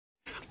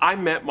I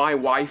met my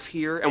wife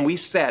here, and we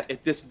sat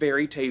at this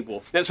very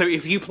table. And so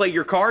if you play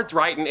your cards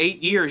right, in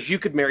 8 years, you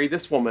could marry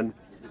this woman.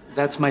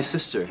 That's my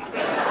sister.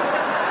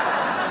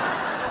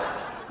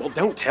 Well,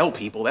 don't tell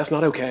people. That's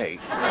not okay.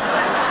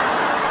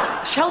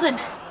 Sheldon,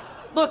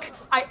 look,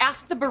 I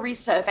asked the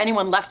barista if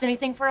anyone left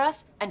anything for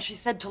us, and she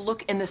said to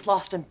look in this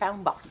lost and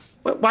found box.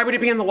 Why would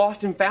it be in the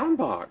lost and found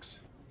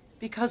box?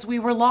 Because we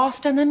were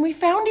lost and then we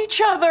found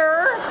each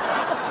other.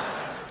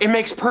 It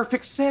makes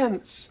perfect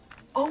sense.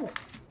 Oh,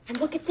 and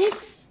look at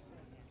this.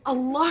 A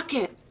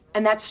locket.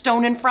 And that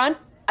stone in front,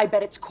 I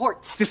bet it's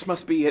quartz. This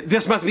must be it.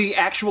 This must be the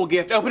actual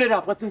gift. Open it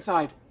up. What's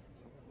inside?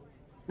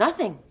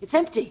 Nothing. It's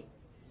empty.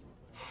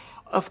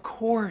 Of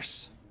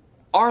course.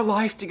 Our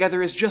life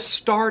together is just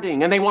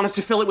starting, and they want us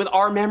to fill it with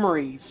our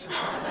memories.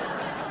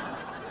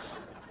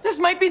 This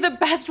might be the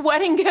best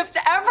wedding gift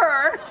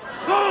ever.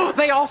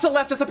 They also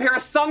left us a pair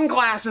of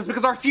sunglasses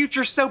because our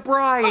future's so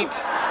bright.